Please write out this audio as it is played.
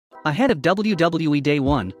Ahead of WWE Day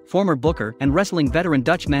 1, former Booker and wrestling veteran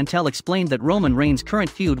Dutch Mantel explained that Roman Reigns' current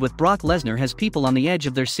feud with Brock Lesnar has people on the edge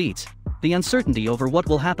of their seats. The uncertainty over what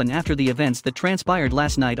will happen after the events that transpired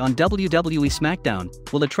last night on WWE SmackDown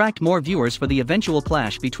will attract more viewers for the eventual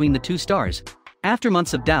clash between the two stars. After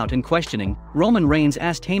months of doubt and questioning, Roman Reigns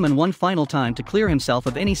asked Heyman one final time to clear himself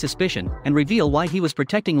of any suspicion and reveal why he was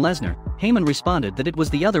protecting Lesnar. Heyman responded that it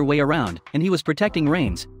was the other way around, and he was protecting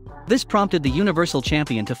Reigns. This prompted the Universal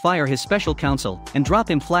Champion to fire his special counsel and drop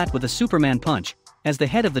him flat with a Superman punch. As the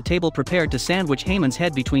head of the table prepared to sandwich Heyman's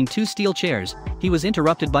head between two steel chairs, he was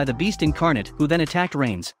interrupted by the Beast incarnate, who then attacked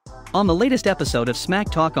Reigns. On the latest episode of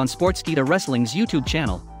Smack Talk on Sportskeeda Wrestling's YouTube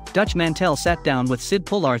channel, Dutch Mantel sat down with Sid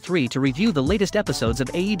Polar III to review the latest episodes of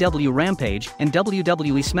AEW Rampage and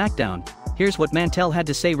WWE SmackDown. Here's what Mantel had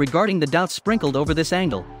to say regarding the doubts sprinkled over this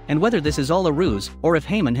angle, and whether this is all a ruse or if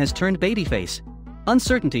Heyman has turned babyface.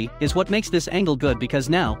 Uncertainty is what makes this angle good, because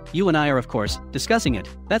now, you and I are of course discussing it.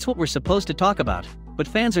 That's what we're supposed to talk about. But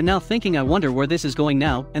fans are now thinking, I wonder where this is going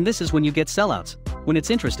now, and this is when you get sellouts. When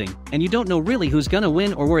it's interesting, and you don't know really who's gonna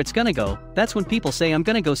win or where it's gonna go, that's when people say I'm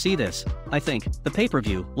gonna go see this. I think the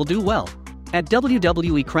pay-per-view will do well. At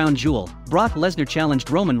WWE Crown Jewel, Brock Lesnar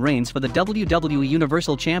challenged Roman Reigns for the WWE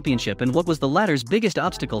Universal Championship in what was the latter's biggest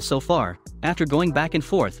obstacle so far. After going back and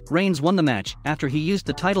forth, Reigns won the match after he used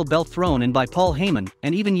the title belt thrown in by Paul Heyman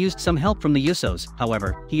and even used some help from the Usos.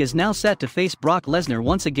 However, he is now set to face Brock Lesnar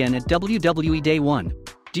once again at WWE Day 1.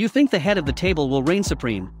 Do you think the head of the table will reign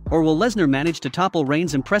supreme, or will Lesnar manage to topple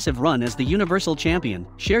Reigns' impressive run as the Universal Champion?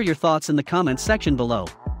 Share your thoughts in the comments section below.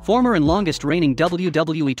 Former and longest-reigning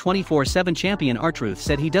WWE 24/7 champion R-Truth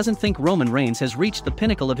said he doesn't think Roman Reigns has reached the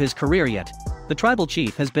pinnacle of his career yet. The Tribal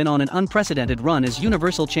Chief has been on an unprecedented run as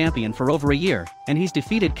Universal Champion for over a year, and he's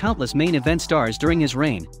defeated countless main event stars during his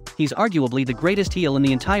reign. He's arguably the greatest heel in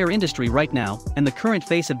the entire industry right now, and the current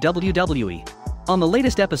face of WWE. On the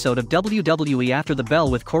latest episode of WWE After the Bell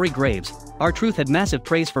with Corey Graves, R-Truth had massive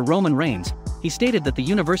praise for Roman Reigns. He stated that the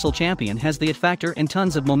Universal Champion has the it factor and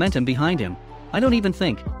tons of momentum behind him. I don't even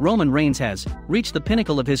think Roman Reigns has reached the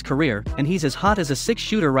pinnacle of his career, and he's as hot as a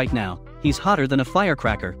six-shooter right now. He's hotter than a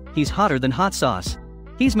firecracker. He's hotter than hot sauce.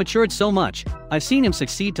 He's matured so much. I've seen him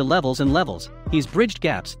succeed to levels and levels. He's bridged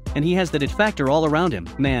gaps, and he has that it factor all around him.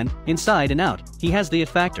 Man, inside and out, he has the it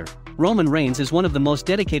factor. Roman Reigns is one of the most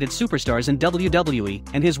dedicated superstars in WWE,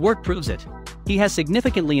 and his work proves it. He has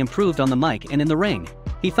significantly improved on the mic and in the ring.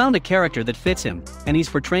 He found a character that fits him, and he's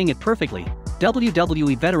portraying it perfectly.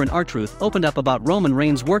 WWE veteran R-Truth opened up about Roman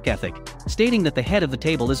Reigns' work ethic, stating that the head of the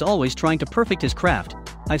table is always trying to perfect his craft.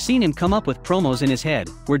 I've seen him come up with promos in his head,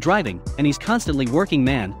 we're driving, and he's constantly working,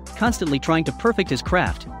 man, constantly trying to perfect his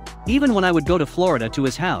craft. Even when I would go to Florida to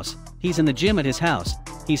his house, he's in the gym at his house,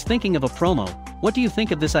 he's thinking of a promo. What do you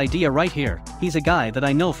think of this idea right here? He's a guy that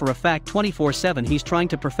I know for a fact 24/7 he's trying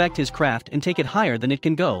to perfect his craft and take it higher than it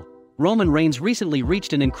can go. Roman Reigns recently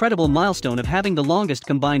reached an incredible milestone of having the longest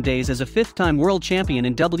combined days as a fifth-time world champion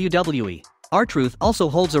in WWE. R-Truth also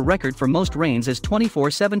holds a record for most reigns as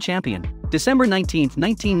 24/7 champion. December 19,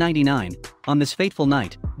 1999. On this fateful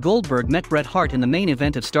night, Goldberg met Bret Hart in the main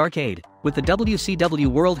event of Starrcade. With the WCW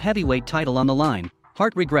World Heavyweight title on the line,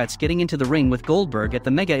 Hart regrets getting into the ring with Goldberg at the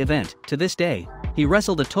mega event. To this day, he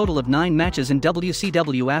wrestled a total of 9 matches in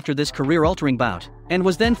WCW after this career-altering bout, and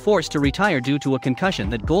was then forced to retire due to a concussion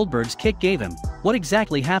that Goldberg's kick gave him. What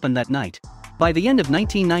exactly happened that night? By the end of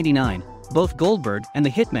 1999, both Goldberg and the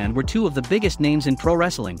Hitman were two of the biggest names in pro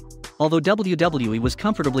wrestling. Although WWE was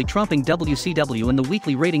comfortably trumping WCW in the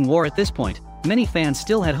weekly rating war at this point, many fans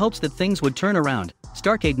still had hopes that things would turn around.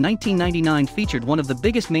 Starrcade 1999 featured one of the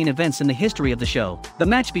biggest main events in the history of the show. The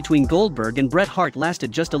match between Goldberg and Bret Hart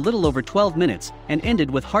lasted just a little over 12 minutes, and ended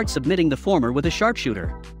with Hart submitting the former with a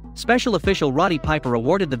sharpshooter. Special official Roddy Piper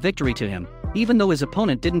awarded the victory to him, even though his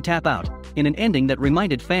opponent didn't tap out, in an ending that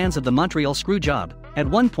reminded fans of the Montreal Screwjob. At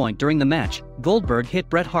one point during the match, Goldberg hit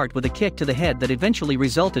Bret Hart with a kick to the head that eventually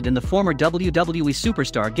resulted in the former WWE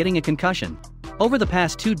superstar getting a concussion. Over the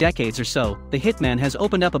past 2 decades or so, the Hitman has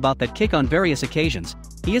opened up about that kick on various occasions.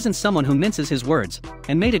 He isn't someone who minces his words,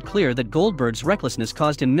 and made it clear that Goldberg's recklessness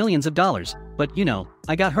cost him millions of dollars. But you know,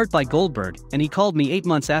 I got hurt by Goldberg, and he called me 8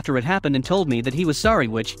 months after it happened and told me that he was sorry,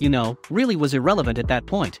 which, you know, really was irrelevant at that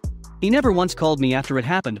point. He never once called me after it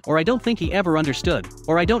happened, or I don't think he ever understood,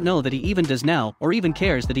 or I don't know that he even does now, or even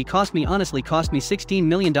cares that he honestly cost me $16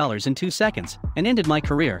 million in 2 seconds, and ended my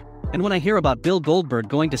career. And when I hear about Bill Goldberg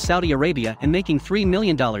going to Saudi Arabia and making $3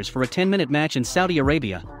 million for a 10-minute match in Saudi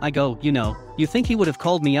Arabia, I go, you know, you think he would have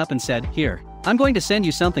called me up and said, "Here, I'm going to send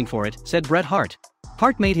you something for it," said Bret Hart.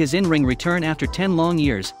 Hart made his in-ring return after 10 long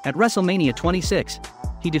years, at WrestleMania 26.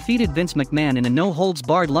 He defeated Vince McMahon in a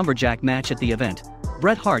no-holds-barred lumberjack match at the event.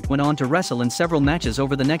 Bret Hart went on to wrestle in several matches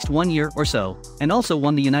over the next 1 year or so, and also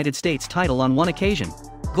won the United States title on one occasion.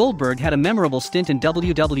 Goldberg had a memorable stint in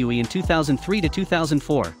WWE in 2003 to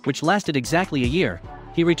 2004, which lasted exactly a year.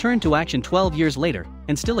 He returned to action 12 years later,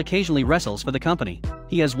 and still occasionally wrestles for the company.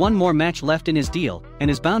 He has one more match left in his deal, and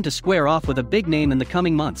is bound to square off with a big name in the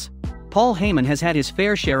coming months. Paul Heyman has had his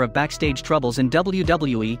fair share of backstage troubles in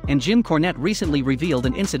WWE, and Jim Cornette recently revealed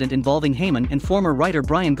an incident involving Heyman and former writer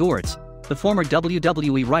Brian Gewirtz. The former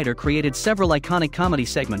WWE writer created several iconic comedy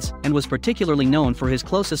segments and was particularly known for his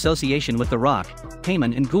close association with The Rock.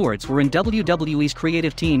 Heyman and Gewirtz were in WWE's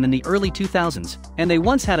creative team in the early 2000s, and they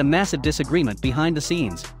once had a massive disagreement behind the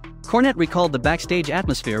scenes. Cornette recalled the backstage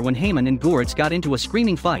atmosphere when Heyman and Gewirtz got into a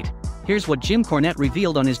screaming fight. Here's what Jim Cornette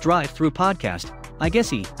revealed on his drive-through podcast. "I guess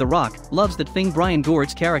he, The Rock, loves that thing Brian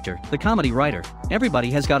Gewirtz character, the comedy writer.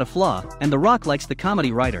 Everybody has got a flaw, and The Rock likes the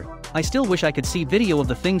comedy writer. I still wish I could see video of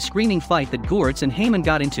the thing screaming fight that Gewirtz and Heyman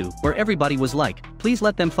got into, where everybody was like, please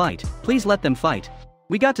let them fight, please let them fight.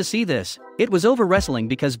 We got to see this. It was over wrestling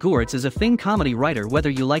because Gewirtz is a thing comedy writer whether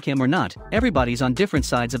you like him or not. Everybody's on different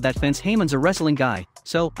sides of that fence. Heyman's a wrestling guy,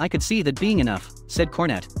 so I could see that being enough," said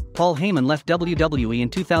Cornette. Paul Heyman left WWE in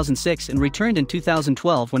 2006 and returned in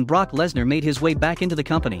 2012 when Brock Lesnar made his way back into the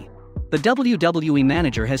company. The WWE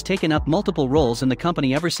manager has taken up multiple roles in the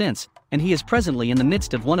company ever since, and he is presently in the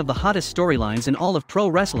midst of one of the hottest storylines in all of pro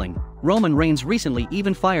wrestling. Roman Reigns recently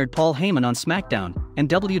even fired Paul Heyman on SmackDown, and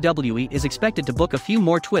WWE is expected to book a few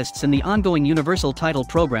more twists in the ongoing Universal title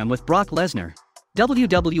program with Brock Lesnar.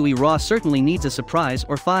 WWE Raw certainly needs a surprise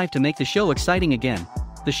or five to make the show exciting again.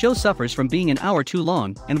 The show suffers from being an hour too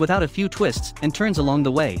long, and without a few twists and turns along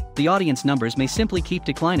the way, the audience numbers may simply keep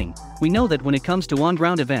declining. We know that when it comes to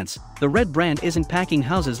on-ground events, the Red brand isn't packing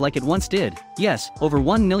houses like it once did. Yes, over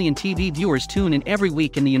 1 million TV viewers tune in every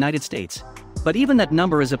week in the United States. But even that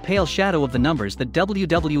number is a pale shadow of the numbers that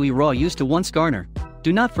WWE Raw used to once garner.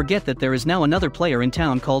 Do not forget that there is now another player in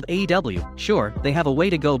town called AEW. Sure, they have a way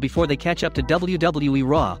to go before they catch up to WWE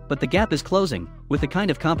Raw, but the gap is closing. With the kind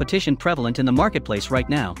of competition prevalent in the marketplace right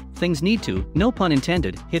now, things need to, no pun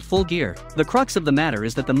intended, hit full gear. The crux of the matter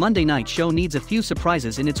is that the Monday night show needs a few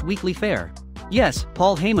surprises in its weekly fare. Yes,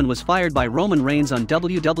 Paul Heyman was fired by Roman Reigns on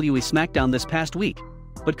WWE SmackDown this past week.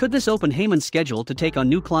 But could this open Heyman's schedule to take on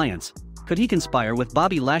new clients? Could he conspire with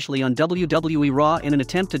Bobby Lashley on WWE Raw in an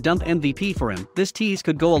attempt to dump MVP for him? This tease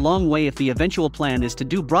could go a long way if the eventual plan is to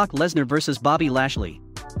do Brock Lesnar versus Bobby Lashley.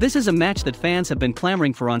 This is a match that fans have been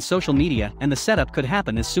clamoring for on social media, and the setup could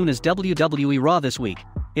happen as soon as WWE Raw this week.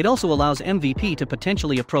 It also allows MVP to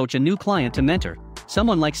potentially approach a new client to mentor,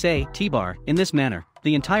 someone like, say, T-Bar. In this manner,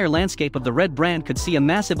 the entire landscape of the Red brand could see a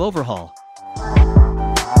massive overhaul.